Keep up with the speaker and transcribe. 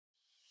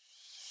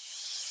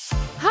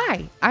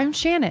Hi, I'm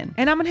Shannon.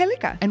 And I'm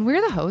Angelica. And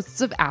we're the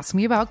hosts of Ask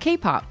Me About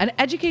K-Pop, an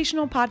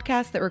educational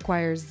podcast that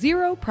requires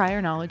zero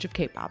prior knowledge of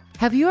K-pop.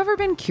 Have you ever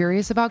been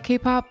curious about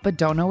K-pop but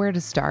don't know where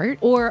to start?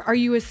 Or are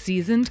you a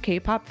seasoned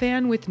K-pop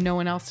fan with no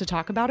one else to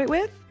talk about it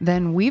with?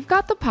 Then we've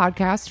got the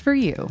podcast for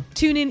you.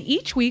 Tune in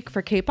each week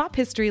for K-pop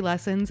history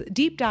lessons,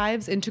 deep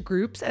dives into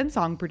groups and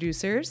song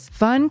producers,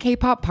 fun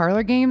K-pop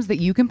parlor games that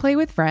you can play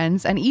with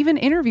friends, and even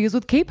interviews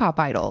with K-pop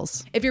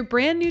idols. If you're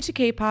brand new to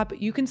K-pop,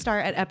 you can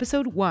start at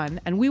episode 1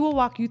 and we will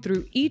walk you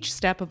through each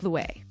step of the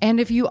way. And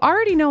if you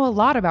already know a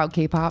lot about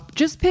K-pop,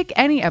 just pick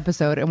any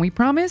episode and we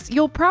promise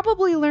you'll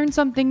probably learn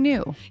something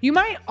new. You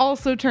might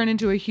also turn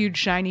into a huge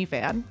SHINee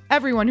fan.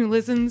 Everyone who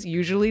listens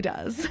usually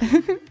does.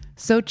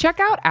 So check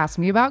out Ask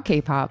Me About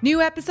K-Pop.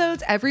 New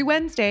episodes every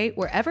Wednesday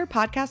wherever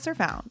podcasts are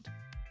found.